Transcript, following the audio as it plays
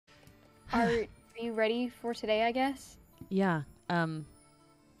Are you ready for today, I guess? Yeah.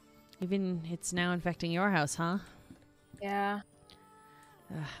 Even it's now infecting your house, huh? Yeah.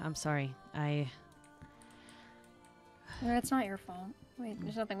 I'm sorry. That's not your fault. Wait,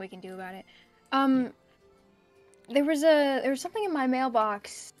 there's nothing we can do about it. There was something in my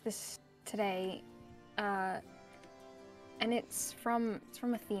mailbox today, and it's from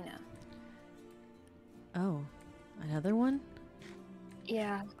Athena. Oh, another one?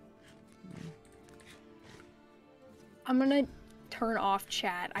 Yeah. I'm gonna turn off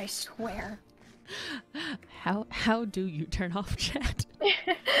chat, I swear. How do you turn off chat?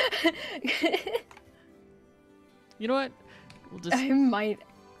 You know what? We'll just I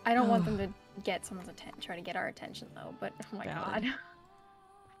don't want them to get someone's attention, try to get our attention though, but oh my god.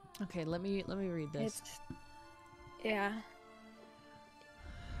 Okay, let me read this. Yeah.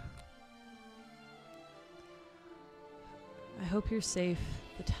 I hope you're safe.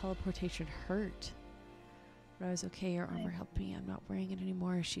 The teleportation hurt. But I was okay. Your armor helped me. I'm not wearing it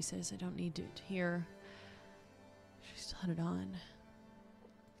anymore. She says I don't need it here. She still had it on.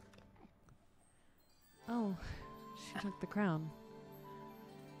 Oh, she took the crown.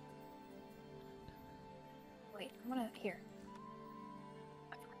 Wait, I'm gonna here.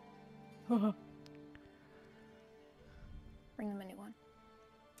 Bring them a new one.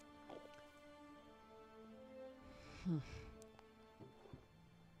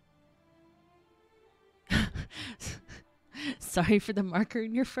 Sorry for the marker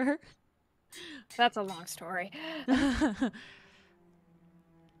in your fur. That's a long story.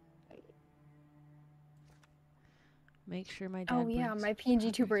 Make sure my dad. Oh yeah, my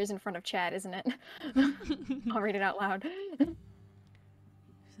PNG tuber is in front of chat, isn't it? I'll read it out loud.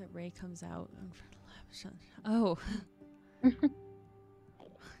 That Ray comes out in front of the lab. Oh.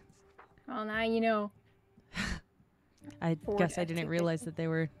 Well, now you know. I guess I didn't realize that they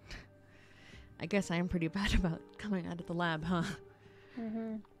were. I guess I am pretty bad about coming out of the lab, huh?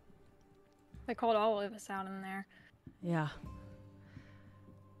 Mm-hmm. They called all of us out in there. Yeah.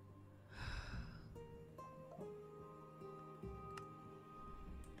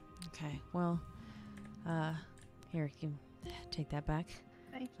 Okay, well, here, you can take that back.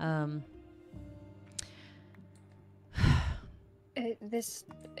 Thank you.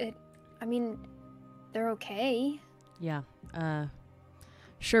 I mean, they're okay. Yeah,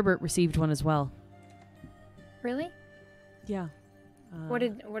 Sherbert received one as well. Really? Yeah. What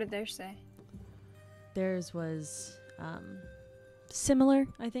did theirs say? Theirs was, similar,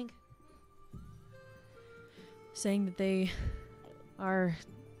 I think. Saying that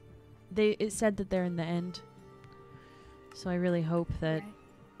it said that they're in the end. So I really hope that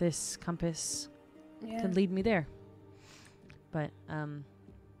this compass can lead me there. But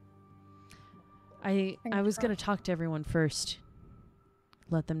I was gonna talk to everyone first,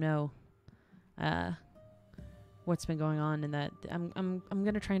 let them know what's been going on, and that I'm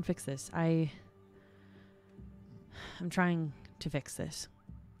gonna try and fix this. I'm trying to fix this.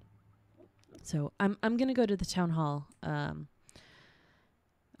 So I'm gonna go to the town hall.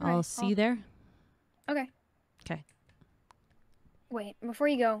 I'll see you there. Okay. Okay. Wait, before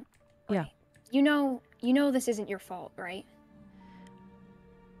you go. Yeah. You know this isn't your fault, right?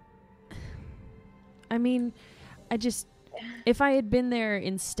 I mean, if I had been there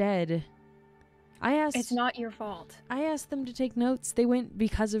instead, It's not your fault. I asked them to take notes. They went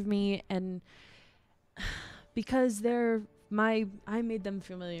because of me, and because I made them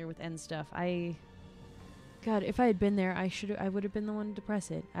familiar with end stuff. God, if I had been there, I would have been the one to press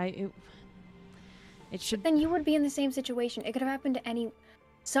it. It should. But then you would be in the same situation. It could have happened to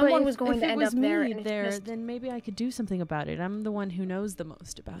someone was going to end up there. If it was me there, then maybe I could do something about it. I'm the one who knows the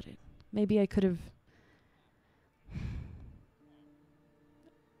most about it. Maybe I could have.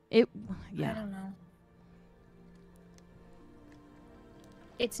 Yeah. I don't know.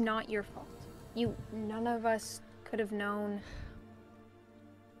 It's not your fault. None of us could have known.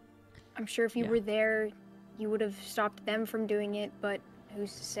 I'm sure if you were there, you would have stopped them from doing it, but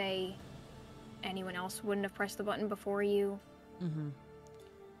who's to say anyone else wouldn't have pressed the button before you? Mm-hmm.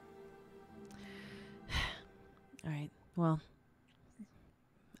 All right. Well,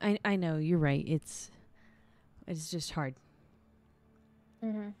 I know you're right. It's just hard.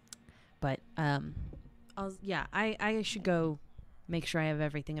 Mm-hmm. But I should go make sure I have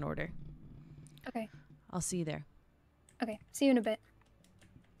everything in order. Okay. I'll see you there. Okay. See you in a bit.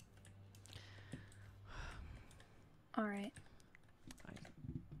 All right.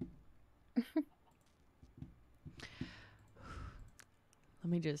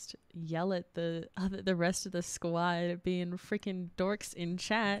 Let me just yell at the rest of the squad being freaking dorks in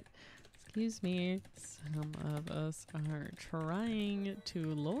chat. Excuse me. Some of us are trying to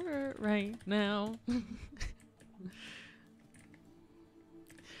lure right now.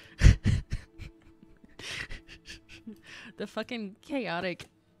 The fucking chaotic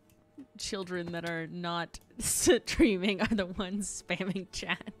children that are not streaming are the ones spamming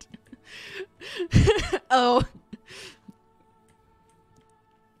chat. Oh.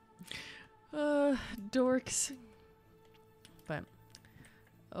 Dorks. But,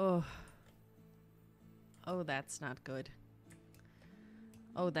 oh, that's not good.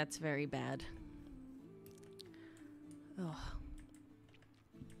 Oh, that's very bad. Oh,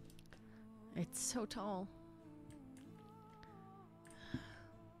 it's so tall.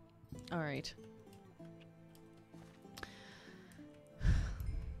 All right.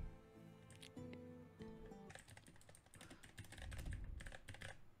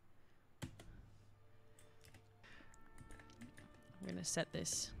 I'm gonna set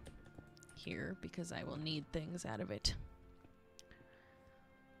this here because I will need things out of it.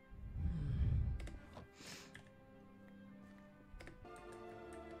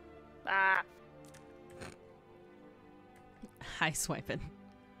 Ah. Hi, swiping.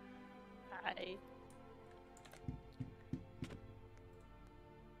 Hi.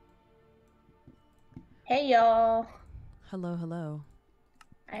 Hey y'all, Hello, hello.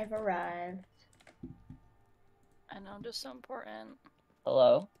 I've arrived. I know, just so important.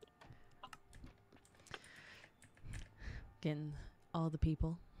 Hello. Getting all the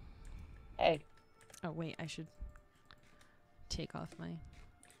people. Hey. Oh, wait, I should take off my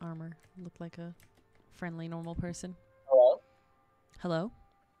armor. Look like a friendly, normal person. Hello. Hello?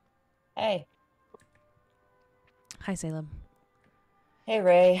 Hey. Hi, Salem. Hey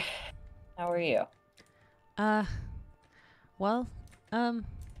Ray. How are you? Well,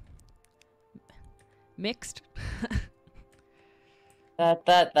 mixed.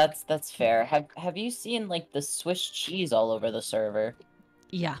 That's fair. Have you seen like the Swiss cheese all over the server?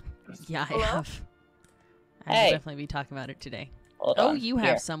 Yeah, I Hello? have. I Hey. will definitely be talking about it today. Hold Oh, on. you have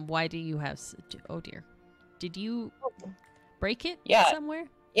Here. some. Why do you have? Oh dear. Did you break it Yeah. somewhere?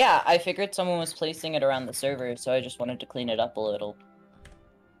 Yeah, I figured someone was placing it around the server, so I just wanted to clean it up a little.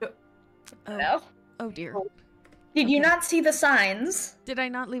 Oh, oh dear. Did you Okay. not see the signs? Did I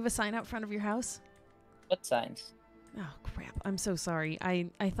not leave a sign out front of your house? What signs? Oh crap! I'm so sorry. I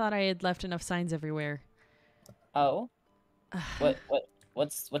thought I had left enough signs everywhere. Oh.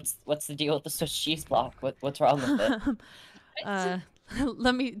 What's the deal with the Swiss cheese block? What's wrong with it?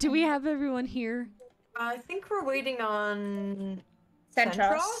 Let me. Do we have everyone here? I think we're waiting on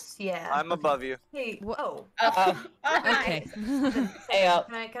Centros? Yeah. I'm above you. Hey. What? Oh. Okay. Hey,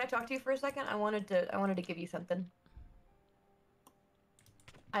 Can I talk to you for a second? I wanted to give you something.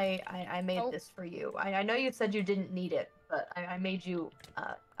 I made this for you. I know you said you didn't need it, but I made you.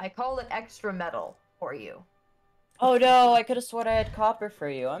 I call it extra metal for you. Oh no, I could have sworn I had copper for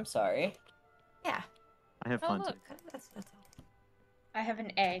you. I'm sorry. Yeah. I have Oh, fun. look. That's all. I have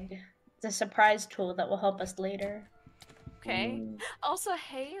an egg. It's a surprise tool that will help us later. Okay. Mm. Also,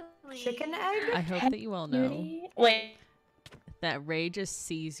 Haley. Chicken egg? I hope that you all know Cutie. Wait, that Ray just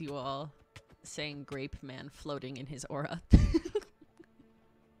sees you all saying "Grape Man" floating in his aura.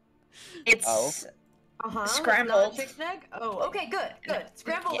 it's Oh. Uh-huh. Scrambled. It's not a chicken egg? Oh, okay, good.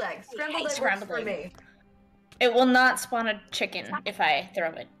 Scrambled Yeah. egg. Scrambled Hey, egg scrambled works for egg. me. It will not spawn a chicken if I throw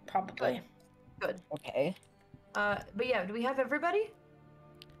it, probably. Good. Okay. But yeah, do we have everybody?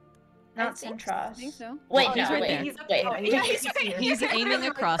 Not think Centros. I think so. Wait, Oh, he's no, right wait, there. He's up wait. there. Yeah, He's aiming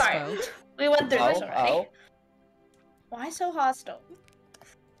a crossbow. We went through this Oh, already. oh. Why so hostile?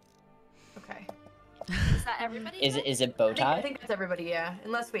 Okay. Is that everybody? Is it bow I tie? think that's everybody, yeah.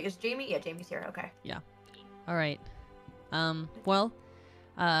 Unless, wait, is Jamie? Yeah, Jamie's here. Okay. All right. Well,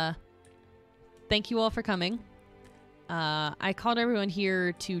 thank you all for coming. I called everyone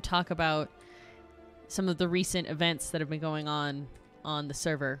here to talk about some of the recent events that have been going on the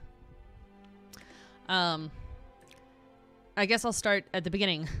server. I guess I'll start at the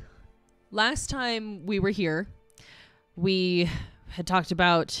beginning. Last time we were here, we had talked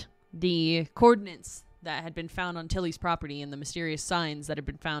about the coordinates that had been found on Tilly's property and the mysterious signs that had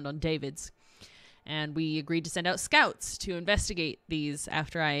been found on David's. And we agreed to send out scouts to investigate these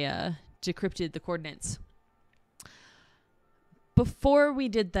after I decrypted the coordinates. Before we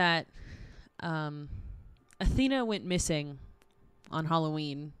did that, Athena went missing on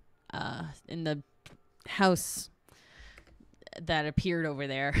Halloween in the house that appeared over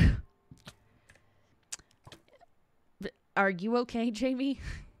there. Are you okay, Jamie?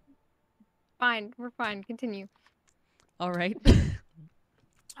 Fine, we're fine. Continue. All right.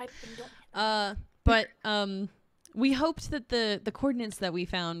 I don't. But we hoped that the coordinates that we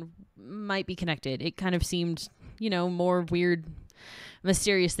found might be connected. It kind of seemed, more weird,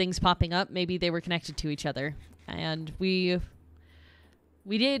 mysterious things popping up. Maybe they were connected to each other. And we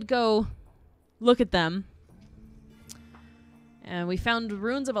did go look at them. And we found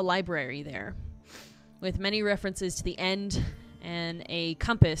ruins of a library there with many references to the end and a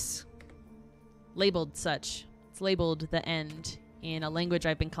compass labeled such. It's labeled the end in a language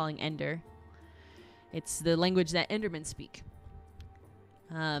I've been calling Ender. It's the language that Endermen speak.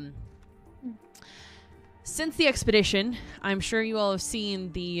 Since the expedition, I'm sure you all have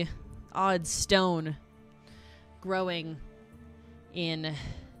seen the odd stone growing in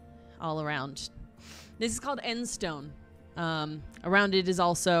all around. This is called End Stone. Around it is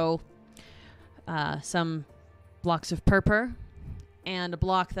also some blocks of purpur and a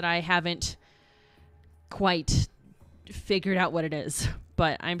block that I haven't quite figured out what it is.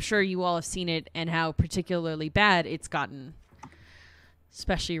 But I'm sure you all have seen it and how particularly bad it's gotten,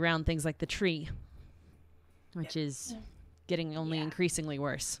 especially around things like the tree, which is getting only increasingly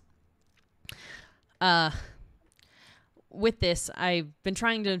worse. With this, I've been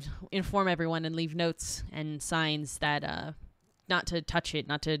trying to inform everyone and leave notes and signs that not to touch it,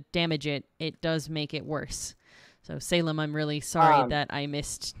 not to damage it. It does make it worse. So Salem, I'm really sorry that I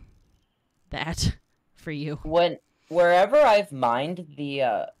missed that for you. Wherever I've mined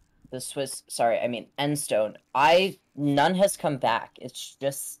the Endstone, none has come back. It's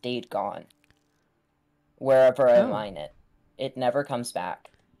just stayed gone. Wherever I mine it, it never comes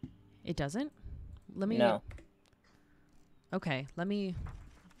back. It doesn't? No. Okay, I'm going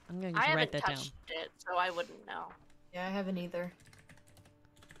to I write haven't that down. touched it, so I wouldn't know. Yeah, I haven't either.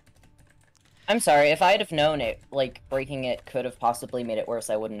 I'm sorry, if I'd have known it, breaking it could have possibly made it worse,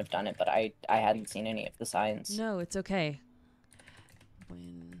 I wouldn't have done it, but I hadn't seen any of the signs. No, it's okay.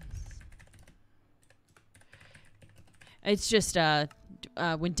 It's just,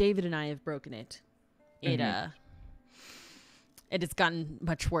 when David and I have broken it, it has gotten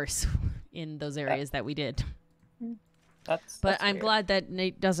much worse in those areas that we did. But I'm glad that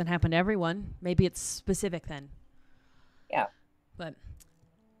it doesn't happen to everyone. Maybe it's specific then. Yeah. But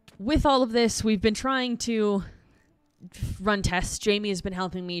with all of this, we've been trying to run tests. Jamie has been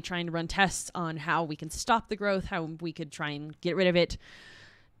helping me trying to run tests on how we can stop the growth, how we could try and get rid of it.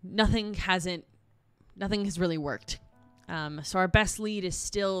 Nothing has really worked. So our best lead is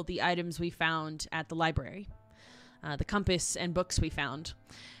still the items we found at the library, the compass and books we found.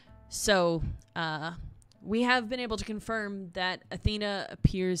 So we have been able to confirm that Athena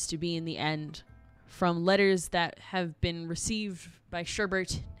appears to be in the end from letters that have been received by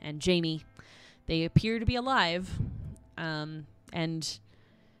Sherbert and Jamie. They appear to be alive and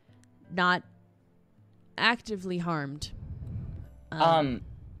not actively harmed.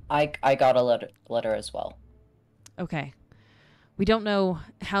 I got a letter as well. Okay. We don't know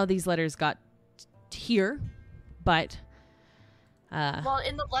how these letters got here, but Well,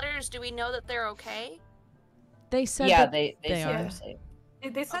 in the letters, do we know that they're okay? they said they said are. they're safe.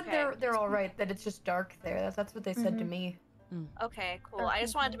 They said Okay. they're all right. That it's just dark there. That's what they said to me. Okay, cool. I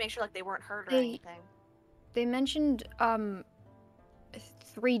just wanted to make sure they weren't hurt or They- anything. They mentioned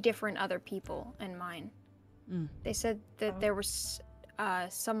 3 different other people in mine. They said that there was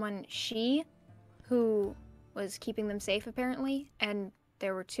someone, who was keeping them safe apparently, and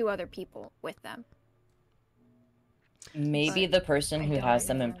there were 2 other people with them. Maybe But the person I who don't has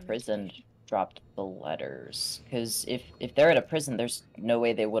them remember. imprisoned dropped the letters. Because if they're at a prison, there's no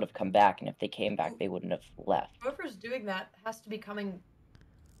way they would have come back, and if they came back, they wouldn't have left. Whoever's doing that has to be coming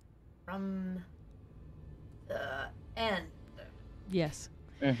from the end. Yes.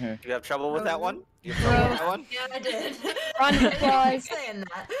 Mm-hmm. You have trouble with that Oh. one? You have trouble with that one? Yeah, I did. Round of I applause. keep saying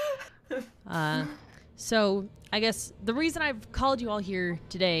that. So I guess the reason I've called you all here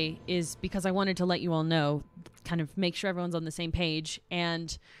today is because I wanted to let you all know, kind of make sure everyone's on the same page,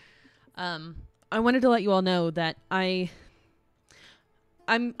 and I wanted to let you all know that I'm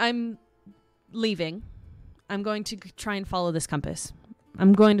leaving. I'm going to try and follow this compass.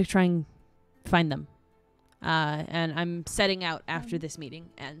 I'm going to try and find them, and I'm setting out after this meeting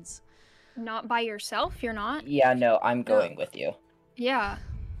ends. Not by yourself, you're not? Yeah, no, I'm going with you. Yeah.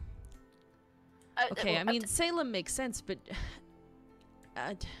 Okay, I mean Salem makes sense, but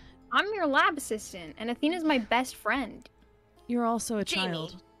I'm your lab assistant, and Athena's my best friend. you're also a Jamie.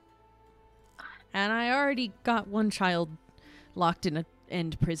 child. And I already got one child locked in a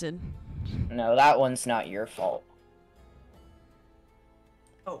end prison. No, that one's not your fault.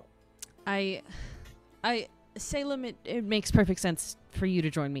 Oh. Salem, it makes perfect sense for you to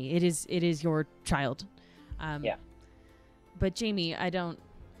join me. It is your child. Yeah. But Jamie,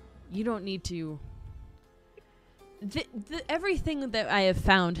 you don't need to everything that I have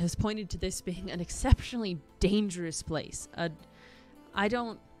found has pointed to this being an exceptionally dangerous place. I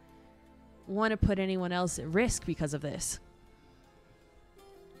don't want to put anyone else at risk because of this.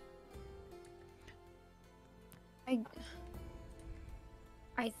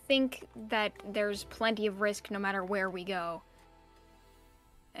 I think that there's plenty of risk no matter where we go.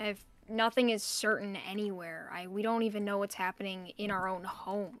 If nothing is certain anywhere, we don't even know what's happening in our own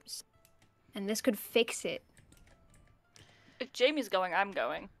homes. And this could fix it. If Jamie's going, I'm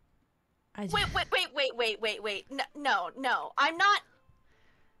going. Wait. No. I'm not.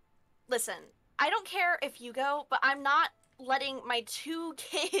 Listen, I don't care if you go, but I'm not letting my 2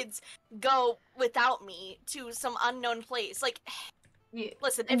 kids go without me to some unknown place. Like,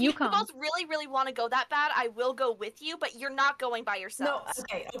 listen, if you both really, really want to go that bad, I will go with you, but you're not going by yourselves.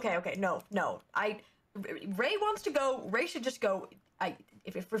 No, okay. No. Ray wants to go. Ray should just go.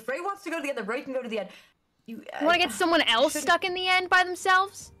 If Ray wants to go to the end, then Ray can go to the end. You want to get someone else stuck in the end by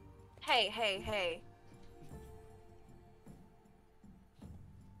themselves? Hey.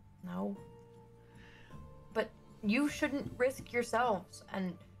 No. But you shouldn't risk yourselves,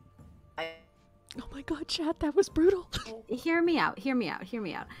 and Oh my god, chat, that was brutal. Hear me out.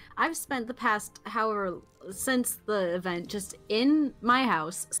 I've spent the past since the event just in my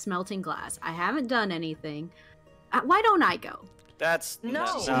house smelting glass. I haven't done anything. Why don't I go? That's No,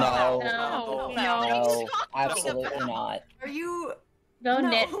 absolutely not. Are you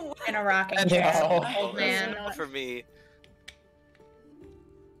knit in a rocking chair, old man? Not for me.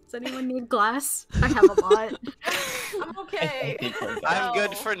 Does anyone need glass? I have a lot. I'm okay. I'm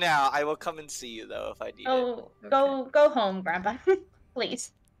good for now. I will come and see you though if I need it. Go home, Grandpa.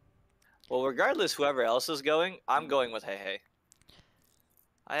 Please. Well, regardless, whoever else is going, I'm going with Hey.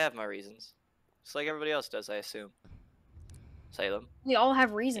 I have my reasons. Just like everybody else does, I assume. Salem. We all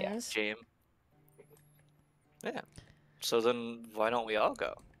have reasons. Yeah, James. Yeah. So then, why don't we all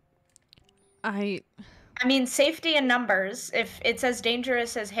go? I mean, safety in numbers. If it's as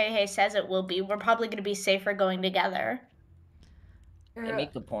dangerous as Hey says it will be, we're probably going to be safer going together. They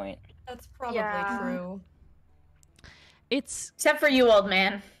make the point. That's probably true. Except for you, old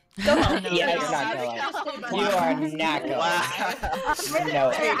man. Go home. Yeah, you're not going. You are not going. No.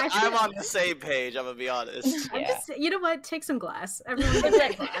 Hey, I'm on the same page, I'm gonna be honest. I'm just, you know what? Take some glass. Everyone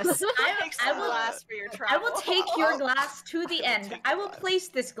take glass. I will take your glass to the end. I will place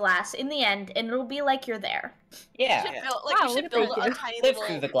this glass in the end, and it'll be like you're there. Yeah. We should build a tiny Live little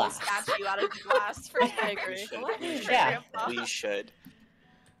through the glass. statue out of glass for Yeah. We should.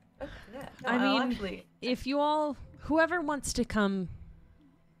 I mean, if you all, whoever wants to come,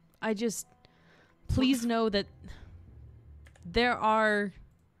 please know that there are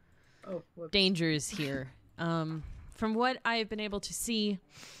dangers here. From what I've been able to see,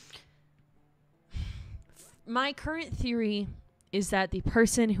 my current theory is that the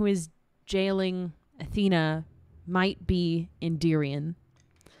person who is jailing Athena might be Endirian,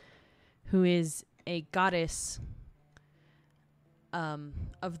 who is a goddess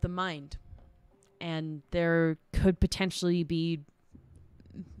of the mind. And there could potentially be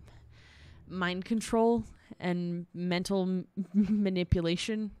mind control and mental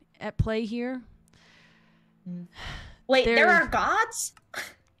manipulation at play here. Wait, there are gods?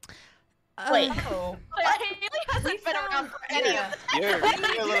 Wait. Haley hasn't been around for any of this. You're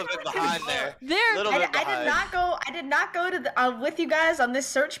a little bit behind there. I did not go to the, with you guys on this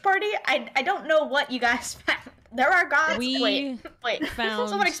search party. I don't know what you guys found. There are gods. Wait. Found,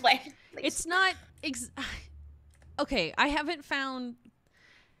 someone explain. Please. It's not okay, I haven't found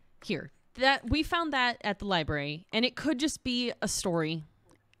here. That we found that at the library, and it could just be a story.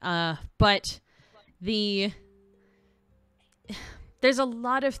 But there's a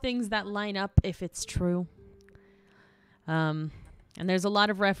lot of things that line up if it's true. And there's a lot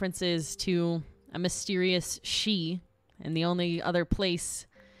of references to a mysterious she, and the only other place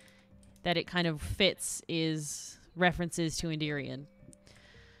that it kind of fits is references to Endirian.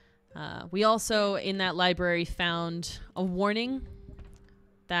 We also, in that library, found a warning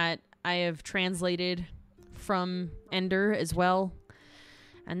that I have translated from Ender as well.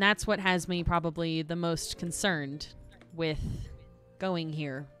 And that's what has me probably the most concerned with going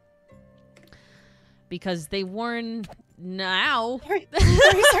here. Because they warn now.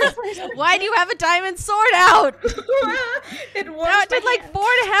 Why do you have a diamond sword out? It did like 4.5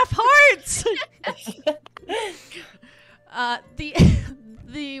 hearts.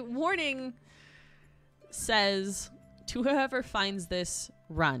 The warning says, to whoever finds this,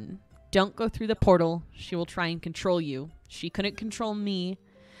 run. Don't go through the portal. She will try and control you. She couldn't control me.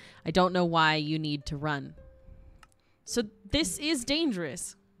 I don't know why you need to run. So this is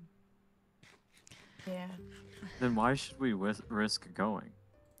dangerous. Yeah. Then why should we risk going?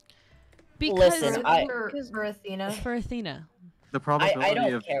 Because Listen, for Athena. For Athena. The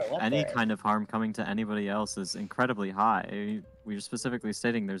probability of care what any there kind of harm coming to anybody else is incredibly high. We're specifically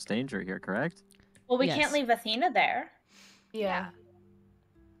stating there's danger here, correct? Well, we Yes. can't leave Athena there. Yeah.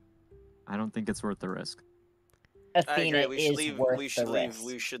 I don't think it's worth the risk. Athena I agree. is worth We should the leave. risk.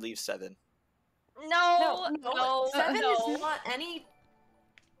 We should leave 7. No. 7 is not any.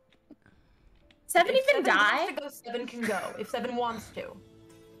 7 If even 7 die? wants to go, 7 can go. If 7 wants to.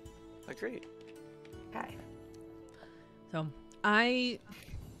 Agreed. Okay. So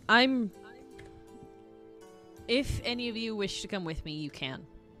I'm. If any of you wish to come with me, you can.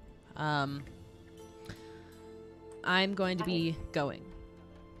 I'm going to be going.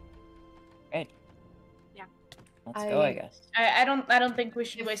 Great. Yeah. Let's go, I guess. I don't think we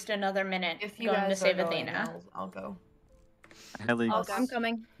should waste another minute If you going guys to save are going, Athena. I'll go. I highly I'm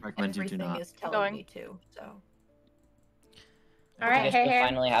coming. recommend you do Everything not. is telling Going. me to, so. All I right, guess hey, we'll hey.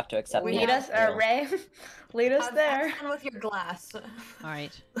 finally have to accept We the Lead us, deal. Ray. Lead us Have there. fun with your glass. All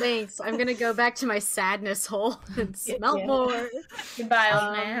right. Thanks. I'm gonna go back to my sadness hole and smelt Yeah. more. Goodbye,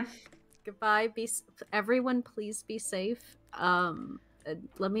 old man. Goodbye. Everyone, please be safe.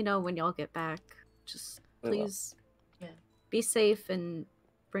 Let me know when y'all get back. Just We will. please, Yeah. be safe and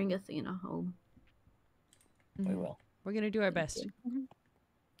bring Athena home. We will. We're gonna do our best.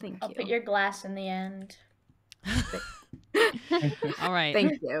 Thank I'll you. put your glass in the end. All right.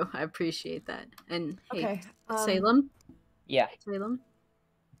 Thank you. I appreciate that. And hey, Okay. Salem. Yeah, Salem.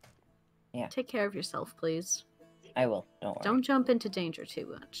 Yeah. Take care of yourself, please. I will. Don't worry. Don't jump into danger too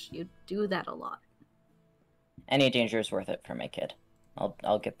much. You do that a lot. Any danger is worth it for my kid.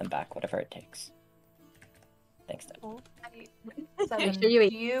 I'll get them back, whatever it takes. Thanks, Deb. Seven, Make sure you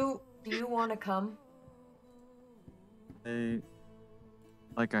eat. do you want to come?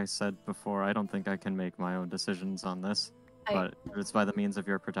 Like I said before, I don't think I can make my own decisions on this. But if it's by the means of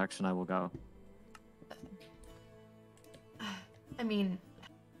your protection, I will go. I mean,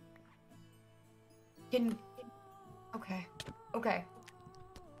 okay.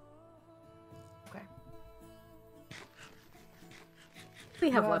 We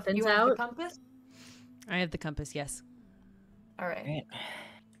have weapons you have out. the compass? I have the compass. Yes. All right. Right.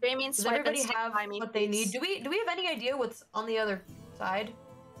 Jamie and Does Swipe everybody and stick have by me, what they need? please. Do we have any idea what's on the other side?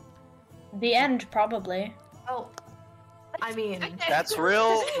 The end, probably. Oh, I mean, That's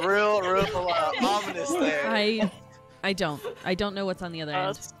real ominous there. I don't know what's on the other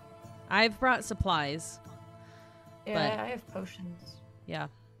end. I've brought supplies. yeah, I have potions. Yeah.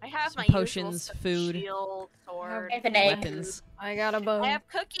 I have Some my potions, usual stuff, food. shield, sword. I have an egg. Weapons. I got a bow. I have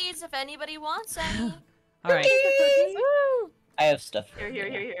cookies if anybody wants any. All right. I have stuff.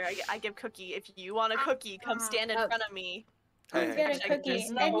 Here. I give cookie. If you want a cookie, come stand in front of me. Hey, You hey. get a Actually, cookie, just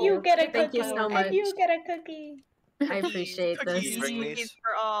and no. you get a cookie, Thank you so much. and you get a cookie. I appreciate Cookies, this. bring me. Cookies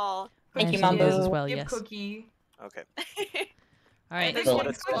for all. Thank you, I have some of those Mambo. as well. Give Yes. cookie. Okay. All right. There's Good one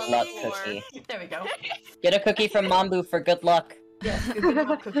luck, cookie. good luck cookie. There we go. Get a cookie from Mambu for good luck. Yes, good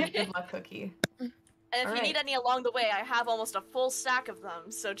luck cookie. Good luck cookie. And if you Alright. need any along the way, I have almost a full stack of them,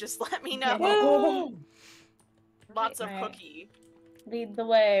 so just let me know. Woo! Lots of Right. cookie. Lead the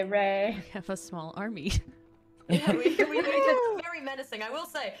way, Ray. We have a small army. Yeah, we it's very menacing. I will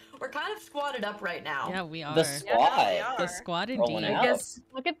say, we're kind of squatted up right now. Yeah, we are. The Yeah, no, squad. we are. The squad Rolling indeed. out. I guess.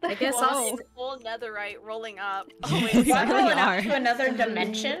 Look at the I guess Well, I'll. it's full netherite rolling up. Oh, We wait, We're really going are. up to another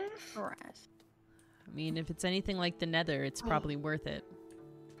dimension. I mean, if it's anything like the Nether, it's probably worth it.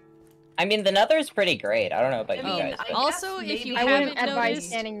 I mean, the Nether's pretty great. I don't know about I you mean, guys. I But... Also, guess if you maybe- I haven't wouldn't advise noticed,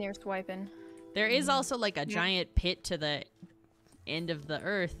 standing near swiping. there is also like a giant pit to the end of the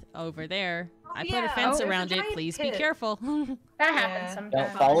earth over there. I put a yeah. fence Oh, there's a around it. giant Please be pit. careful. That Yeah. happens sometimes.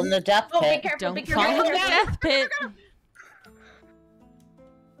 Don't fall in the death Oh, be pit. careful, Don't be fall careful. in the death pit. Hey,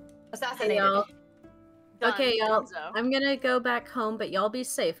 Assassinated. y'all. Done. Okay, y'all. Dunzo. I'm gonna go back home, but y'all be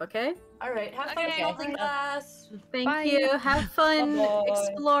safe, okay? All right, have fun Okay. smelting glass. Thank Bye. you. Have fun Bye-bye.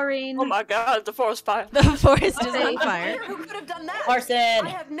 exploring. Oh my god, the forest fire. The forest is Okay. on fire. Who could have done that? Larson! I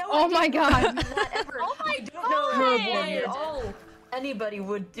have no Oh idea my who God. could have done that ever. Oh my I don't know God. at all anybody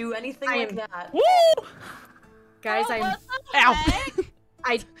would do anything like that. Guys, Oh, I'm what the Ow.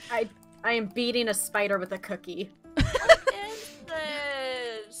 heck? I am beating a spider with a cookie. What is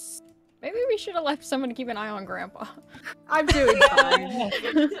this? Maybe we should have left someone to keep an eye on Grandpa. I'm doing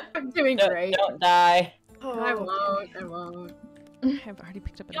fine. I'm doing great. Don't die. I won't. I've already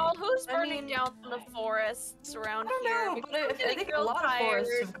picked up an Y'all, egg. who's I burning mean- down the forests around I don't here? know, Because but I'm I getting think a real lot of forests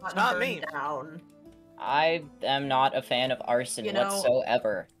tired. have gotten Not burned me. down. I am not a fan of arson You know,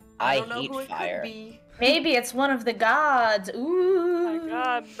 whatsoever. I I don't know hate who it fire. could be. Maybe it's one of the gods. Oh Ooh. my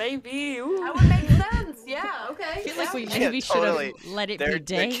god, maybe. Ooh. That would make sense. Yeah. Okay. I feel like we Yeah, maybe should totally. have let it They're be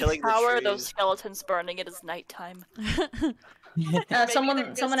day. killing the How are trees. those skeletons burning? It is nighttime.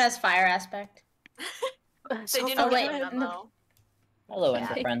 Someone has fire aspect. They So do Oh, not wait, get them, though. Hello, Yeah.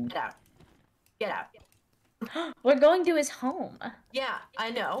 Ender friend. Get out. Get out. We're going to his home. Yeah,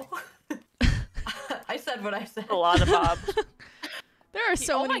 I know. I said what I said. a lot of mobs. There are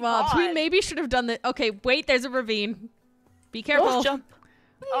so Oh many my mobs. We God. maybe should have done the. Okay, wait. There's a ravine. Be careful. Jump.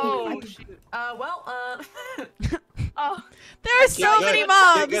 Oh, shoot. Oh, There are so Good. many Good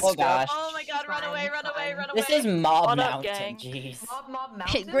mobs. Oh gosh. oh my god, run away, run away, run away. This is Mob What up, Mountain, gang? jeez. Mob Mountain.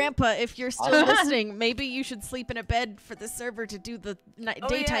 Hey, Grandpa, if you're still Awesome. listening, maybe you should sleep in a bed for the server to do the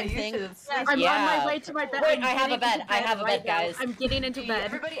daytime thing. I'm on Yeah. my way to my bed. Wait, I'm I have a getting bed. into I have a right bed, now. guys. I'm getting into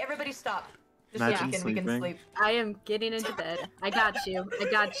bed. Everybody stop. Just Imagine so we can sleeping. sleep. I am getting into bed. I got you. I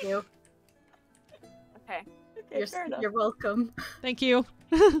got you. Okay. You're welcome. Thank you.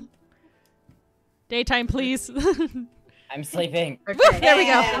 Daytime, please. I'm sleeping. Okay. There we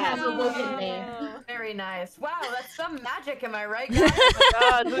go. Has awoken me. Very nice. Wow, that's some magic, am I right, guys?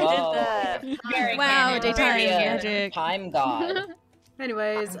 God, who Whoa. did that? Very Wow, canon. daytime Very canon. magic. Time God.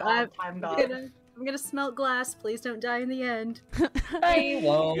 Anyways, I'm gone. I'm gonna smelt glass. Please don't die in the end. I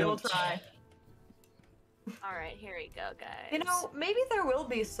We'll won't. try. Alright, here we go, guys. You know, maybe there will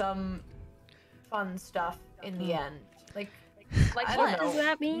be some fun stuff in the end. Like I what? don't know. does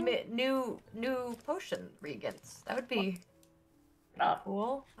that mean? New potion regents. That would be Oh.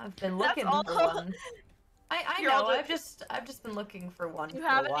 cool. I've been That's looking all- for one. I You're all know. just- I've just been looking for one Do you for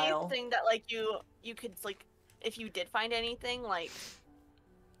have a while. anything that like you could like if you did find anything like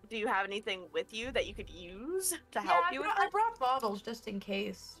do you have anything with you that you could use to help you with I it? brought bottles just in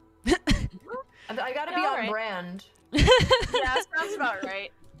case. I gotta be Yeah, on alright. brand. Yeah, sounds about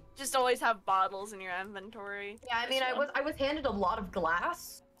right. Just always have bottles in your inventory. Yeah, I mean, I was handed a lot of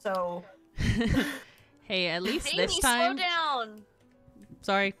glass, so Hey, at least Jamie, this slow time. down.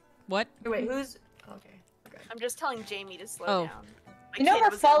 Sorry. What? wait, who's okay? I'm just telling Jamie to slow Oh. down. My You know kid we're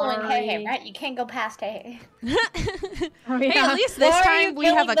was following already- Hey Hey, right? You can't go past Hey Hey. Hey, at least this Why are you time we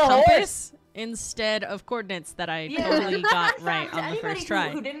have a killing the compass instead of coordinates that I totally got Fun right fact, on the anybody first try.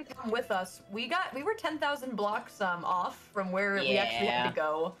 Who didn't come with us, we were 10,000 blocks off from where we actually had Yeah. to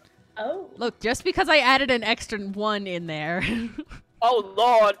go. Oh. Look, just because I added an extra one in there. Oh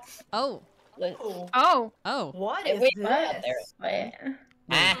lord. Oh. Oh, Oh, Oh. what Wait, is wait, this? Wait.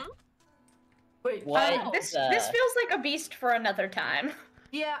 Ah, Wait, what? This the- feels like a beast for another time.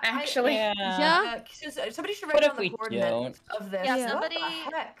 yeah, Actually. Yeah. Somebody should What write if down the we coordinates of this. Yeah, What somebody- the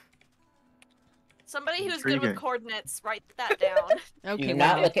heck? Somebody who's good with Intriguing. coordinates, write that down. Okay, Do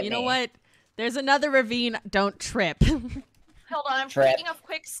not well, look at you know me. what? There's another ravine. Don't trip. Hold on, I'm Trip. taking a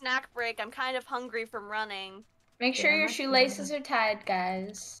quick snack break. I'm kind of hungry from running. Make sure Yeah, your that's shoelaces are tied,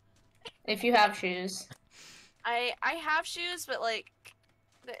 guys. If you have shoes. I have shoes, but like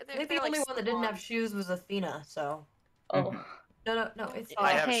I think the only one that didn't have shoes was Athena, so. Oh. No, it's I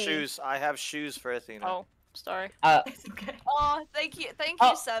fine. have hey. shoes. I have shoes for Athena. Oh, sorry. It's okay. Oh, thank you,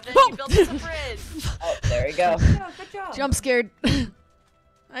 Oh. Seven. Oh. You built us a bridge. Oh, there you go. Yeah, good job. Jump scared.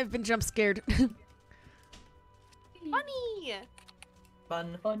 I've been jump scared. Funny.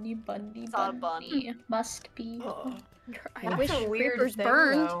 Fun. Bunny, bunny, Saw a bunny. Must be. I That's wish a weird creepers thing,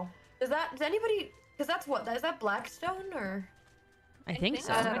 burned. though. Does anybody? Because that's what? Is that Blackstone or? I think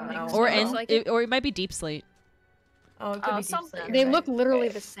so. I don't know. Or Looks and like or it might be deep slate. Oh, it could be Deep something. Slate, They you're look right. literally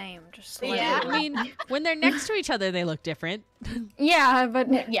the same. Just slightly. Yeah. I mean, when they're next to each other, they look different. Yeah,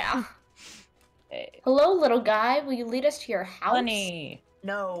 but Yeah. Hey, Hello, little guy. Will you lead us to your house? Honey.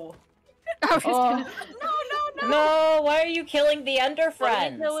 No. I was Oh. gonna- No, why are you killing the Ender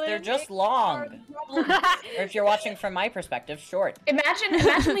friends? killing? They're just long. Or if you're watching from my perspective, short.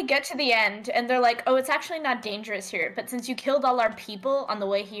 Imagine we get to the end and they're like, oh, it's actually not dangerous here, but since you killed all our people on the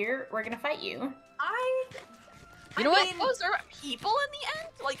way here, we're gonna fight you. You know what? Oh, is there people in the end?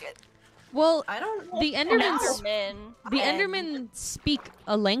 Like, Well, I don't. the Endermans, Enderman. the Endermen speak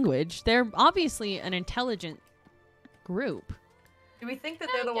a language. They're obviously an intelligent group. Do we think that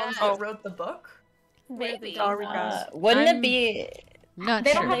they're the ones Yeah. that wrote the book? maybe. Sorry, guys. Wouldn't I'm- it be? Not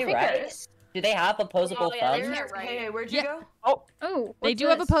They sure. don't have They right? fingers. Do they have opposable Oh, yeah, they thumbs? can't write. Hey, where'd Yeah. you go? Oh, They what's do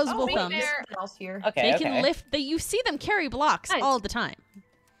have this? opposable wait, thumbs. there's something else here. Okay, They okay. can lift. You see them carry blocks Nice. all the time.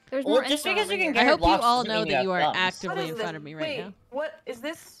 There's Well, more just info because over you can here. get I Carry hope you blocks all doesn't know mean that you you are have thumbs. What actively is in this? front of me right Wait, now. what is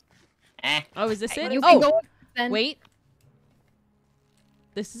this? Eh. Oh, is this it? You Oh, can go then. wait.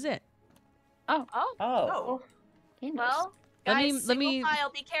 This is it. Oh, Oh. well, Let guys, me- let single me- file,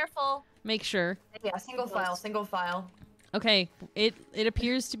 be careful. Make sure. Yeah, single file, single file. Okay, it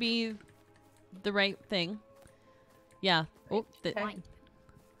appears to be the right thing. Yeah. Oh, Okay.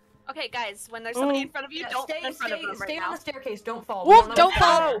 Okay, guys, when there's somebody in front of you, don't stay, stand in front of them stay right on now. the staircase. Don't fall. Whoa, We know don't what's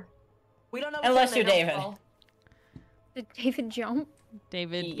down fall. there. We don't know what's Unless down there, you're don't David. fall. Did David jump?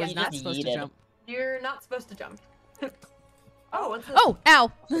 David He was not just supposed to yeeted. jump. You're not supposed to jump. Oh, what's this? Oh,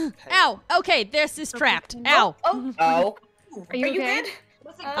 ow. Ow. Okay, this is trapped. Ow. Oh, Oh, Are you okay? good?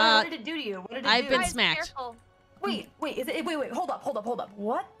 What did it do to you? What did it I've do? been Guys, smacked. careful. Wait, wait, hold up.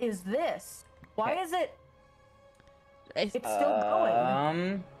 What is this? Why is it? It's still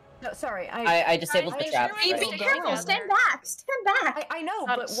going. No, sorry, I disabled the Guys, trap. make sure Be you right? stay careful. together. Stand back. Stand back. I know,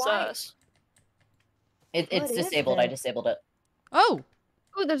 Not but why? sus. It's What is disabled. I this? disabled it. Oh.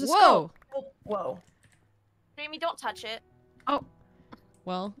 Oh, there's a Whoa. skull. Whoa. Jamie, don't touch it.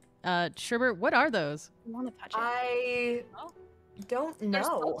 Well, Sherbert, what are those? I want to touch it. I Oh. don't There's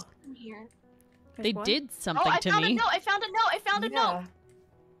know. notes in here. There's They what? did something I to found me. a note. I found a note.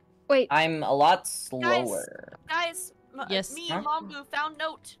 Wait, I'm a lot slower. Guys, Yes. me, Huh? Mombu, found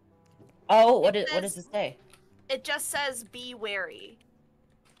note. Oh, what It does it say? It just says be wary.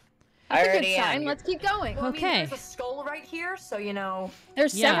 I that's a good already am. sign. Let's keep going. Well, I mean, Okay. there's a skull right here, so you know.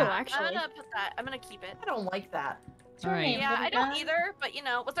 There's Yeah. several I'm actually. gonna put that. I'm gonna keep it. I don't like that. All right. Yeah, I don't either. But you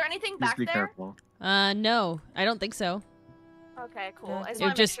know, was there anything Please back be there? careful. No, I don't think so. Okay, cool. Yeah. I just It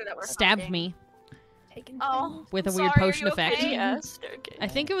want to make just sure that we're stabbed talking. me Taking Oh, with a I'm weird sorry, are potion you effect. okay? Yes. Okay. I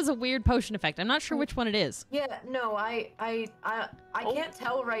think it was a weird potion effect. I'm not sure which one it is. Yeah, no, I can't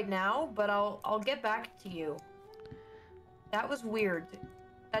tell right now, but I'll get back to you. That was weird.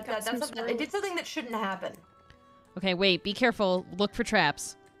 It did something that shouldn't happen. Okay, wait. Be careful. Look for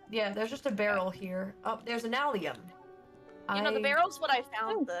traps. Yeah, there's just a barrel here. Oh, there's an allium. You know, the barrel's what I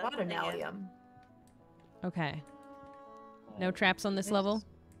found. The What an thing is. allium. Okay. No traps on this level?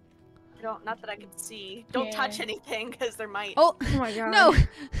 Not that I can see. Don't touch anything, because there might. Oh, Oh my god. no!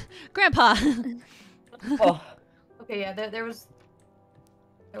 Grandpa! Oh, Okay, yeah, there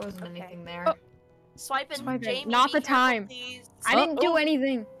wasn't anything there. Oh. Swiping, Swipe it. Jamie. Not be the careful, time. please. I didn't do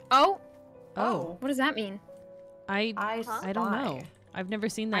anything. Oh, Oh, what does that mean? I I don't know. spy. I've never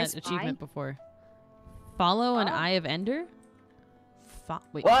seen I that spy? achievement before. Follow an Oh. Eye of Ender?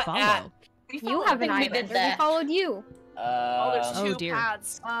 Wait, What? follow? You have an eye we did bender. We that. followed you. Oh, there's Oh, two dear.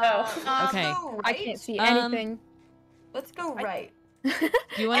 paths. Okay. Let's go I right. can't see Um, anything. Let's go right. Do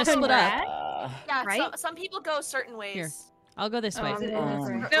you want to split up? Yeah, Right? some people go certain ways. Here. I'll go this Oh, way. I'm going this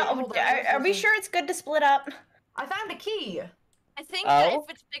way. No, Hold on, are we sure it's good to split up? I found a key. I think that Oh. if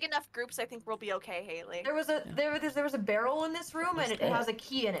it's big enough groups, I think we'll be okay, Haley. There was a barrel in this room, and it has a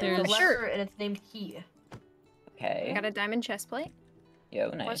key in it. There's- There's a letter, and it's named key. I Okay. got a diamond chest plate. Yo,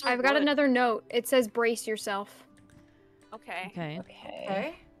 nice. What's I've got wood? another note. It says brace yourself. Okay. Okay. Okay.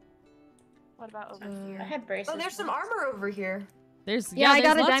 Okay. What about over I here? had braces. Oh, there's some armor over here. There's Yeah, I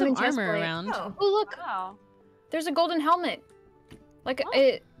there's got a lots diamond of chest armor plate. around. Oh. Oh look, Oh. there's a golden helmet. Like Oh.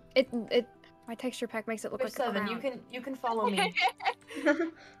 it. My texture pack makes it look There's like a 7. crown. You can follow me.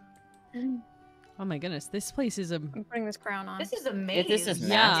 Oh my goodness, this place is a. I'm putting this crown on. This is amazing. This is Yeah.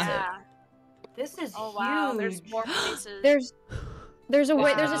 massive. Yeah. This is Oh wow, there's huge. more places. There's a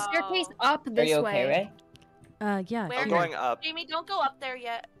way. There's a Wow. staircase up Are this you okay, way. Ray? Yeah. Where? I'm here. going up. Jamie, don't go up there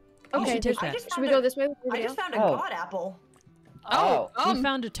yet. You Okay, should take there's- that. just should we found go a- this way? with I everybody just else? found a Oh. god apple. Oh. We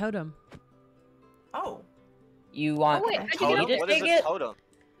found a totem. Oh. You want wait, me how'd you get to up Totem? What is take a it? totem?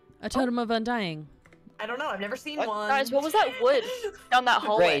 A totem of undying. I don't know. I've never seen What? one. Guys, what was that wood down that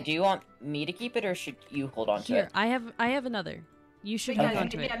hallway? Ray, do you want me to keep it or should you hold on to Here, it? I have another. You should But hold yeah, on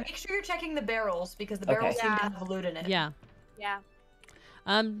to it. yeah, make sure you're checking the barrels because the Okay. barrels seem to Yeah. have loot in it. Yeah. Yeah.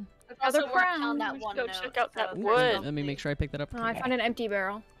 Um. Also, Another worked on crown. that We should one go note, check out that so- wood. Let me make sure I pick that up. Oh, I found an empty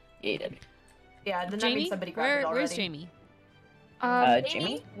barrel. Yeah, you did. Yeah, then that Jamie, means somebody grabbed it already. where's Jamie?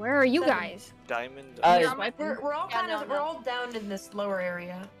 Jimmy? Where are you Seven. guys? Diamond. We're all Yeah, kind of no, we're no. all down in this lower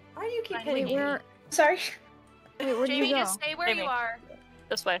area. Why do you keep Wait, hitting Wait, me? where? Sorry. Wait, where do Jamie, you go? just stay where Jamie. you are.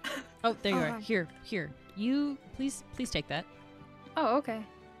 This way. Oh, there you Oh, are. hi. Here. You please take that. Oh, okay.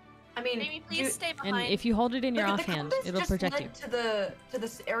 I mean, Jamie, please stay behind. And if you hold it in your the offhand, compass it'll just protect led you. to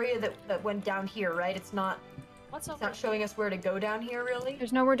this area that went down here, right? It's not What's it's over not showing us where to go down here, really.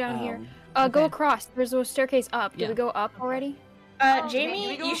 There's nowhere down here. Um, Go okay. across. There's a staircase up. Did Yeah. we go up already? Oh, Jamie,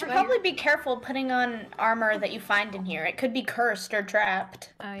 we go you should over here? probably be careful putting on armor that you find in here. It could be cursed or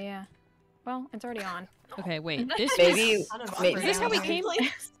trapped. Oh yeah. Well, it's already on. Okay, wait. This Maybe. is... Ton of Wait, armor Is this down how we here. came?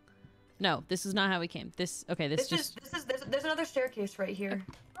 No, this is not how we came. This This just is there's another staircase right here.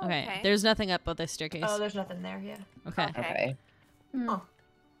 okay. There's nothing up but this staircase. Oh, there's nothing there. Yeah. Okay. Okay. Hmm. Huh.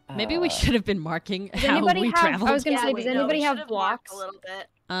 Maybe we should have been marking Does how anybody we have? traveled. I was gonna Yeah, say, we does know. anybody We have should've walked blocks? a little bit.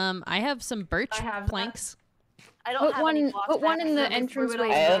 I have some birch I have that. planks. I don't Put have one. any blocks. Put one in the we would entranceway.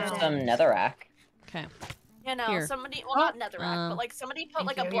 all I Yeah. have some netherrack. Okay. You know, Here. somebody, well, not netherrack, but like somebody put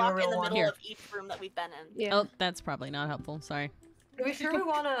like a block in the middle Here. of each room that we've been in. Yeah. Oh, that's probably not helpful. Sorry. Are we sure we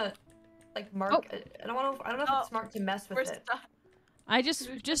want to, like, mark? I don't know if it's smart to mess with it. I just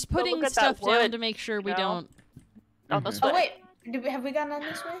go putting look at stuff that down wood, to make sure you we know? don't. On this Oh way. wait, have we gone on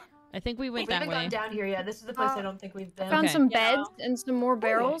this way? I think we went We that haven't way. gone down here yet. This is the place I don't think we've been. Found Okay. some beds and some more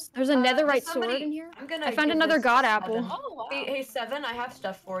barrels. There's a netherite sword somebody- in here. I'm gonna I found give another this god to apple. Seven. Oh, wow. Hey, Seven, I have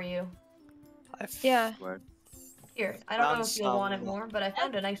stuff for you. Yeah. Here, I don't know Found if you'll want it some- more, but I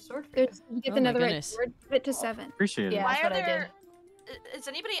found a nice sword for you. There's, you get Oh the my netherite goodness. sword. Put it to 7. Appreciate it. Yeah, Why that's are what I did. there? Is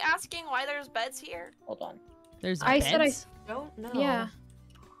anybody asking why there's beds here? Hold on. There's I beds. said I Don't know. Yeah.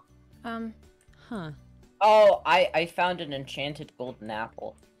 Huh. Oh, I found an enchanted golden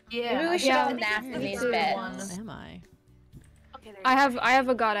apple. Yeah. Maybe we should Yeah, all me nap too. in these Me too. beds. Am I? Okay, there I you have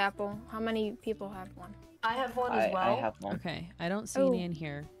a god apple. How many people have one? I have one as well. I have one. Okay. I don't see Oh. any in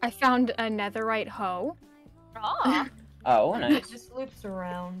here. I found a netherite hoe go. Aw. Oh, nice. It just loops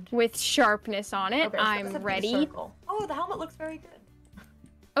around. with sharpness on it. Okay, so I'm that's a big ready. circle. Oh, the helmet looks very good.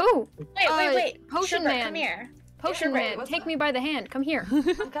 Oh, Wait. Potion Sherbert, man. come here. Potion Sherbert, man, what's take that? me by the hand. Come here.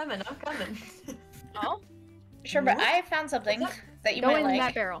 I'm coming. Oh, Sherbert, I found something that you Go might in like.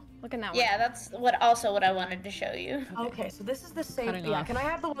 that barrel. Look in that one. Yeah, that's what I wanted to show you. Okay, so this is the same. Cutting Yeah, off can I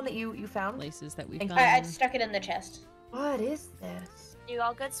have the one that you found? Places that we Thank found. you. I stuck it in the chest. What is this? you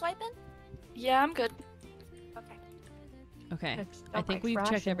all good swiping? Yeah, I'm good. Okay. Okay. I just I dumped think my we've trash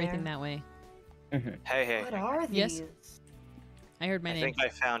checked in everything there. that way. Hey, hey. What are these? Yes? I heard my I name. think I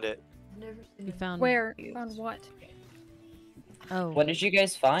found it. I've never seen You it. found. Where? Found what? Oh. What did you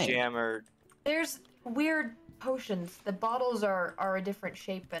guys find? Jammer. There's weird potions. The bottles are a different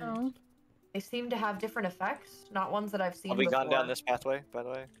shape and Oh. they seem to have different effects. Not ones that I've seen Have we before. gone down this pathway, by the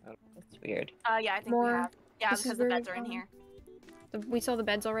way? That's weird. Yeah, I think More- we have. Yeah, this is because the where beds we are in found- here. We saw the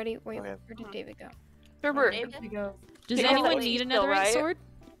beds already. Wait, Okay. where did David go? Sherbert, David? We go. Does You have anyone that need key a still, netherite right? sword?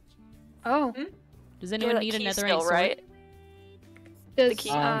 Oh, Does you anyone have need that a key netherite still, sword? right? does key.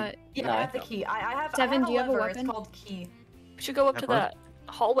 uh Yeah, No, I I have the don't. key. I have. Seven, I have do you have a lever. weapon? It's called key. We should go up Have to what? that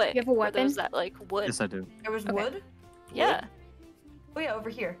hallway. You have a Where there's weapon? that like wood. Yes, I do. There was Okay. wood. Yeah, Oh yeah, over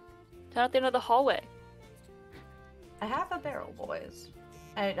here. down at the end of the hallway. I have a barrel, boys.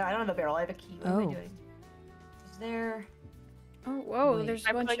 I don't have a barrel. I have a key. What am I Oh. doing? Is there oh whoa, Wait. there's a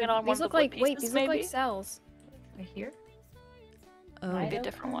I'm bunch putting of it on one these of the look wood like wait, pieces, these look like maybe? cells. right here? Oh. Maybe a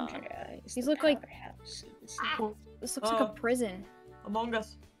different one. These look like- This looks like a Oh. prison. Among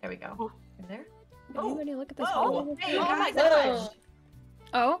Us. There we go. In there? Did anybody look at this Whoa. hallway? Hey, Oh my guys, gosh.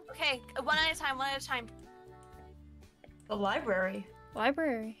 Oh, Okay, one at a time. One at a time. the library.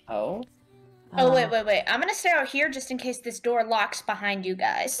 library. Oh, Oh wait. I'm gonna stay out here just in case this door locks behind you It's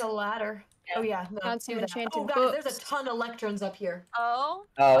guys. a ladder. Oh yeah. No, Found some do that. enchanted Oh god, there's books. a ton of lecterns up here. Oh.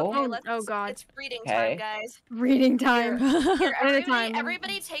 oh, Okay, Oh, oh, God. It's reading Okay. time, guys. Reading time. Here, One at a everybody, time.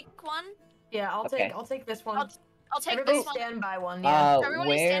 everybody take one. Yeah, Okay. I'll take this one. I'll take Everybody this one. stand by one. Yeah. Everybody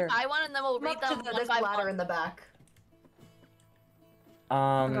where? stand by one, and then we'll Come read up to them the, one there's by a ladder one. in the back.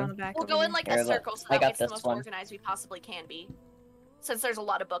 I'll go in the Um, back We'll over go here. in like Here, a look, circle so I that way got it's the this most one. organized we possibly can be. Since there's a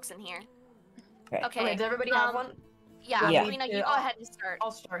lot of books in here. Okay. Okay. Okay, does everybody have one? Yeah, Yeah. Lena, you Yeah, go I'll- ahead and start.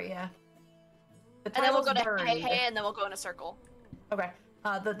 I'll start, yeah. The And then we'll title's go to burned. hey hey, and then we'll go in a circle. Okay.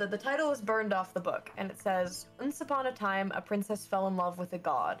 The title is burned off the book, and it says, Once upon a time, a princess fell in love with a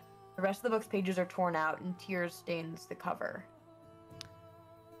god. The rest of the book's pages are torn out, and tears stains the cover.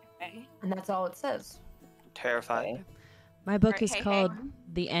 Okay. And that's all it says. Terrifying. Okay. My book Alright, is hey, hey. called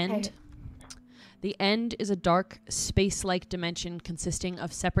The End. The End is a dark, space-like dimension consisting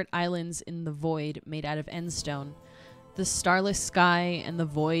of separate islands in the void made out of endstone. The starless sky and the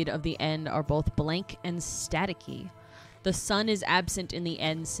void of the end are both blank and staticky. The sun is absent in the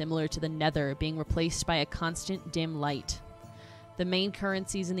end, similar to the nether, being replaced by a constant dim light. The main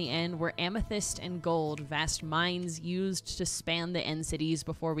currencies in the end were amethyst and gold, vast mines used to span the end cities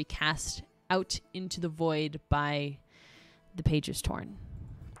before we cast out into the void by the pages torn.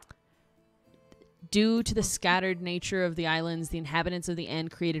 Due to the scattered nature of the islands, the inhabitants of the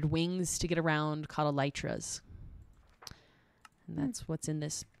end created wings to get around called elytras. And that's what's in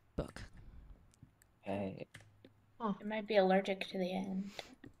this book. Okay. I might be allergic to the end.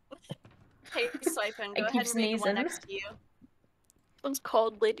 Hey, Siphon, go I ahead keep and read the one sneezing. next to you. This one's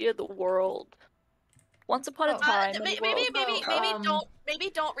called Lady of the World. Once upon a time. in the world- Maybe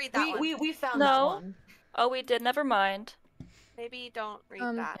don't read that one. We found No. that one. Oh, we did. Never mind. Maybe don't read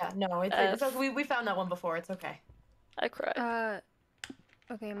that. Yeah, no, it's okay. We found that one before. It's okay. I cried.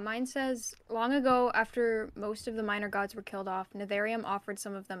 Okay, mine says, long ago, after most of the minor gods were killed off, Netherium offered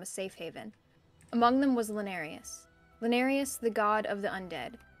some of them a safe haven. Among them was Linarius. Linarius, the god of the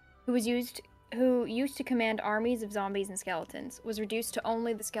undead, who who used to command armies of zombies and skeletons, was reduced to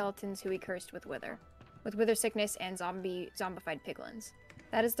only the skeletons who he cursed with wither sickness and zombified piglins.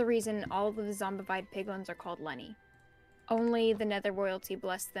 That is the reason all of the zombified piglins are called Lenny. Only the Nether royalty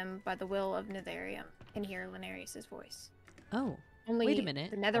blessed them by the will of Netherium can hear Lenarius's voice. Oh, Only wait a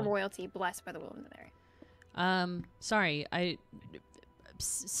minute. The Nether royalty blessed by the will of Netherium. Sorry,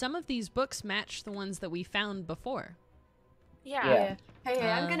 some of these books match the ones that we found before. Yeah.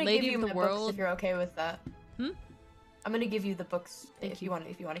 Hey, I'm gonna Lady give you of the my World. books if you're okay with that. Hmm? I'm gonna give you the books if you want to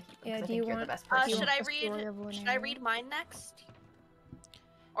keep them. Yeah, 'cause I do you think you're want? the best person. Should I read mine next?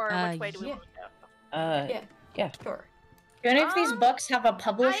 Or which way do we want to go? Yeah. Sure. Do any of these books have a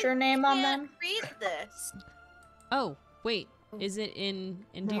publisher name on them? Read this. Oh, wait. Is it in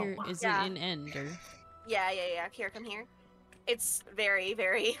Endear? No. Is Yeah. it in End? Or... Yeah. Here, come here. It's very,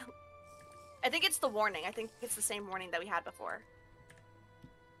 very... I think it's the warning. I think it's the same warning that we had before.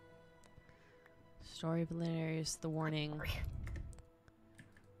 Story of Lenarius, the warning.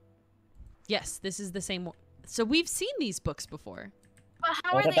 Yes, this is the same one. So we've seen these books before. But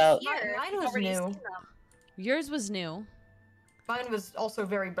how What are about- they here? Mine We've was already new. seen them. Yours was new. Mine was also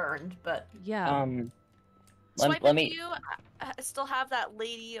very burned, but Yeah. Swipe let me. into you. I still have that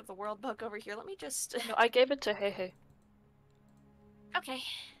Lady of the World book over here. Let me just... No, I gave it to Hey. Okay.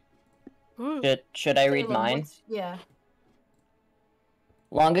 Should I read Caleb, mine? Yeah.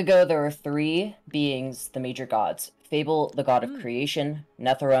 Long ago, there were three beings, the major gods. Fable, the god of creation,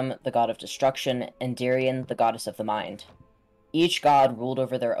 Netherum, the god of destruction, and Darien, the goddess of the mind. Each god ruled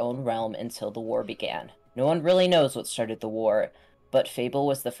over their own realm until the war began. No one really knows what started the war, but Fable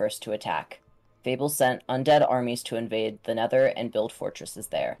was the first to attack. Fable sent undead armies to invade the Nether and build fortresses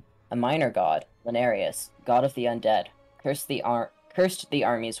there. A minor god, Lenarius, god of the undead, cursed the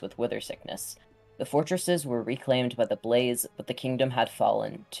armies with wither sickness. The fortresses were reclaimed by the blaze, but the kingdom had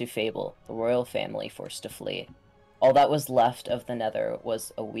fallen to Fable, the royal family forced to flee. All that was left of the Nether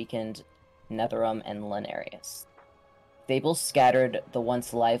was a weakened Netherum and Lenarius. Fable scattered the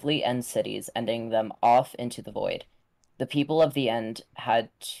once lively End cities, ending them off into the void. The people of the End had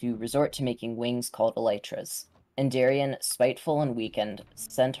to resort to making wings called elytras. Darien, spiteful and weakened,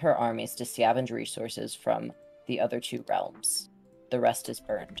 sent her armies to scavenge resources from the other two realms. The rest is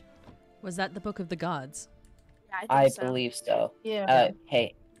burned. Was that the Book of the Gods? Yeah, I so. believe so. Yeah.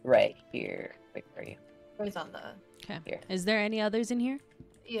 Hey, right here. Wait, where are you? It's on the. Okay. Here. Is there any others in here?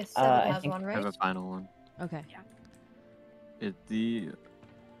 Yes, I Seven has think one, I right? have a final one. Okay. The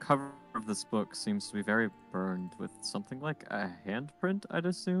cover of this book seems to be very burned with something like a handprint, I'd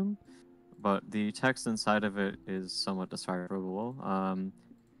assume. But the text inside of it is somewhat decipherable.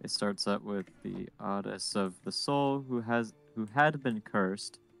 It starts out with the goddess of the soul who had been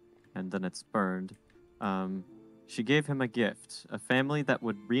cursed, and then it's burned. She gave him a gift, a family that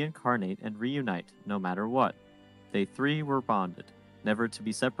would reincarnate and reunite no matter what. They three were bonded, never to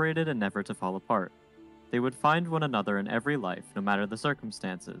be separated and never to fall apart. They would find one another in every life, no matter the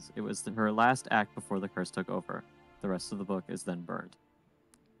circumstances. It was her last act before the curse took over. The rest of the book is then burned.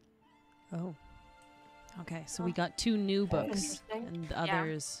 Oh. Okay, so we got two new books, Interesting. and the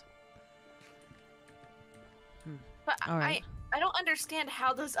others... But All right. I don't understand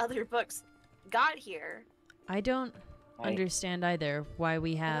how those other books got here. I don't understand either why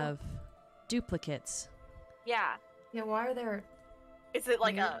we have duplicates. Yeah. Yeah, why are there... Is it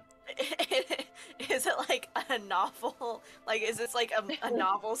like a... Is it like a novel? Like, is this like a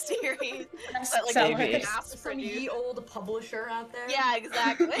novel series? That, like, Maybe. mass Some ye produced? old publisher out there? Yeah,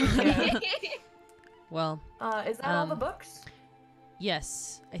 exactly. Well, Is that all the books?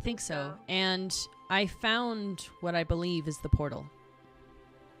 yes, I think so. Yeah. And I found what I believe is the portal.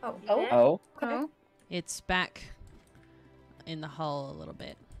 Oh. Oh, Okay. It's back in the hall a little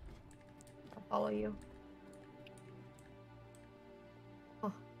bit. I'll follow you. Huh.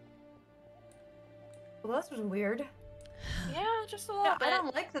 Well, this was weird. Yeah, just a little Yeah, bit. I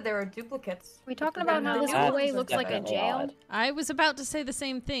don't like that there are duplicates. We talking The about how this new hallway ones are looks like a definitely jail? odd. I was about to say the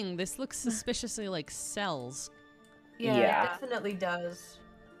same thing. This looks suspiciously like cells. Yeah, Yeah. it definitely does.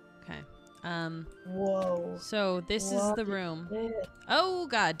 Okay. Whoa. So this is What the is room. this? Oh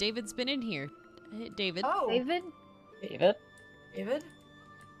god, David's been in here. Hey, David. Oh, David? David? David?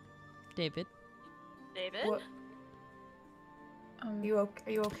 David. David? What? Are you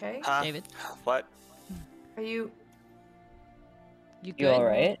okay? David. What? Are you... You good? You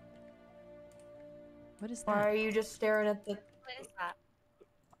alright? What is Why that? are you just staring at the... What is that?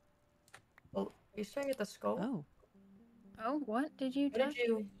 Oh, are you staring at the skull? Oh. Oh, what did you What touch? did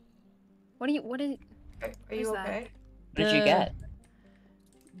you... What did... Are you is that? okay? What did you The- get?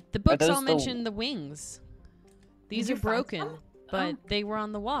 The books those all the- mention the wings. These Did are you find broken, some? but they were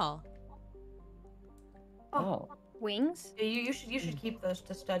on the wall. Oh. Wings? Yeah, you should keep those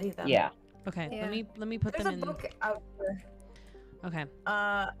to study them. Yeah. Okay, Yeah. let me put There's them a in. book out there. Okay.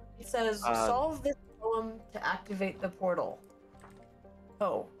 It says solve this poem to activate the portal.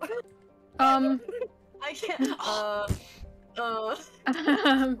 Oh. I can't.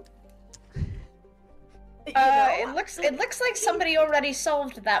 It looks like somebody already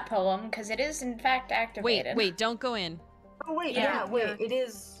solved that poem because it is in fact activated. Wait, don't go in. Oh wait, yeah, wait, it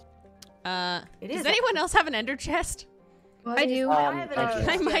is. Does anyone else have an ender chest? I do.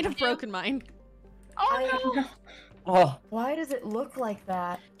 I might have broken mine. Oh no! Oh. Why does it look like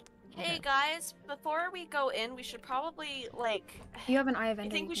that? Hey guys, before we go in, we should probably You have an eye of I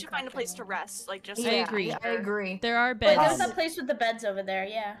ending. think we should find a place to rest, just. I agree. Yeah, I agree. There are But beds. there's that place with the beds over there.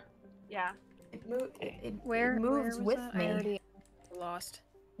 Yeah. Yeah. It Where moves was with that? me. I already lost.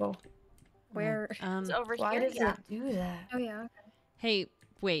 Oh. Where? It's over Why here. does it do that? Oh yeah. Hey,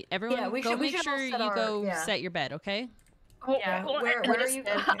 wait, everyone, Yeah, we go should- we make should all sure set you our- go yeah. set your bed, okay? Yeah. Where are you?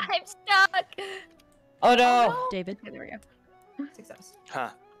 Okay. I'm stuck. Oh no! David, Okay, there we go. Success. Huh.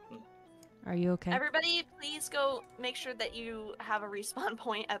 are you okay? Everybody, please go make sure that you have a respawn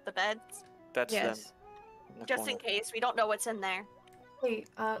point at the beds, That's Yes. them. in the just in corner. case. We don't know what's in there. Wait,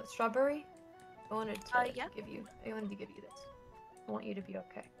 Strawberry? I wanted to Yeah? give you. I wanted to give you this. I want you to be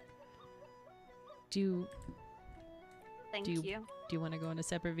okay. Do Thank Do you- you. you want to go on a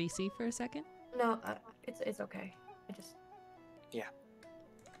separate VC for a second? No, it's okay. I just. Yeah.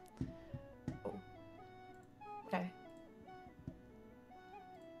 Oh. Okay.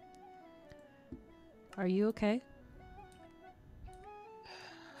 Are you okay?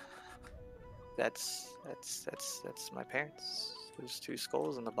 That's my parents. There's 2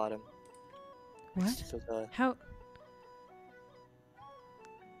 skulls in the bottom. What? Next to the- How?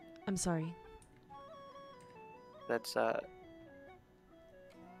 I'm sorry. That's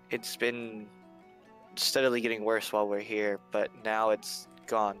it's been steadily getting worse while we're here, but now it's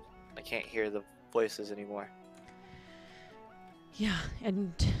gone. I can't hear the voices anymore. Yeah,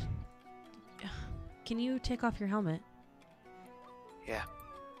 and can you take off your helmet? Yeah.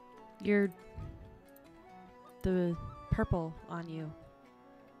 The purple on you.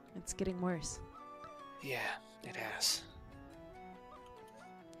 It's getting worse. Yeah, it has.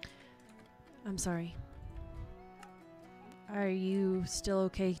 I'm sorry. Are you still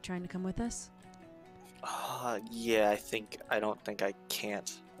okay trying to come with us? Yeah, I don't think I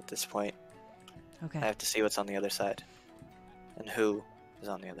can't at this point. Okay. I have to see what's on the other side. And who is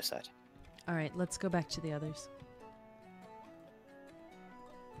on the other side. All right, let's go back to the others.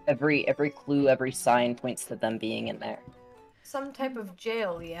 Every clue, every sign points to them being in there. Some type of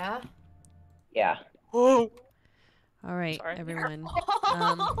jail, yeah? Yeah. Whoa! All right, Sorry. everyone.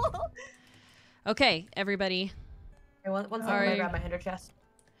 Okay, everybody. Okay, one second, I'm Alright. gonna grab my ender chest.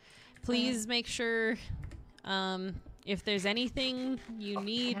 Please make sure if there's anything you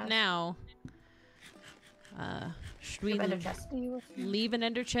need Yes. now, should we Grab ender chest. leave an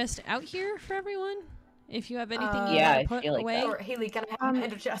ender chest out here for everyone? If you have anything you Yeah, want I to put feel like away? that. Or Haley, can I have my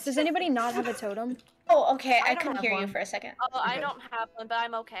ender chest? Does anybody not have a totem? Oh, okay. I don't couldn't have hear you one. for a second. Oh, I Okay. don't have one, but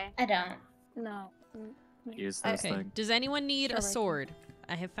I'm okay. I don't. No. Use this Okay. thing. Does anyone need Sure, a right. sword?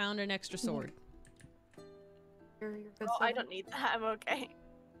 I have found an extra sword. You're good. Oh, I Seven? don't need that. I'm okay.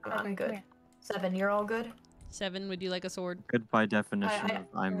 I'm Okay, good. here. 7, you're all good? 7, would you like a sword? Good by definition I- of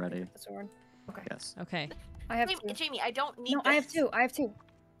I'm Okay, ready. the sword. Okay. Yes. Okay. I have Jamie, 2. Jamie, I don't need No, this. I have 2. I have 2.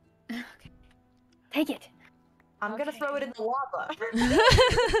 Okay. Take it. I'm gonna Okay. throw it in the lava.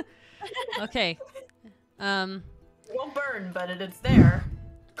 Okay. It won't burn, but it's there.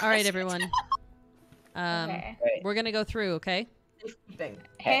 All right, everyone. Okay. Right. We're gonna go through, okay? Safekeeping.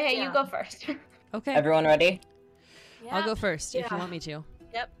 Hey, Yeah. you go first. Okay. Everyone ready? Yeah. I'll go first if you Yeah. want me to.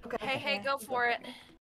 Yep. Okay. Hey, go for it.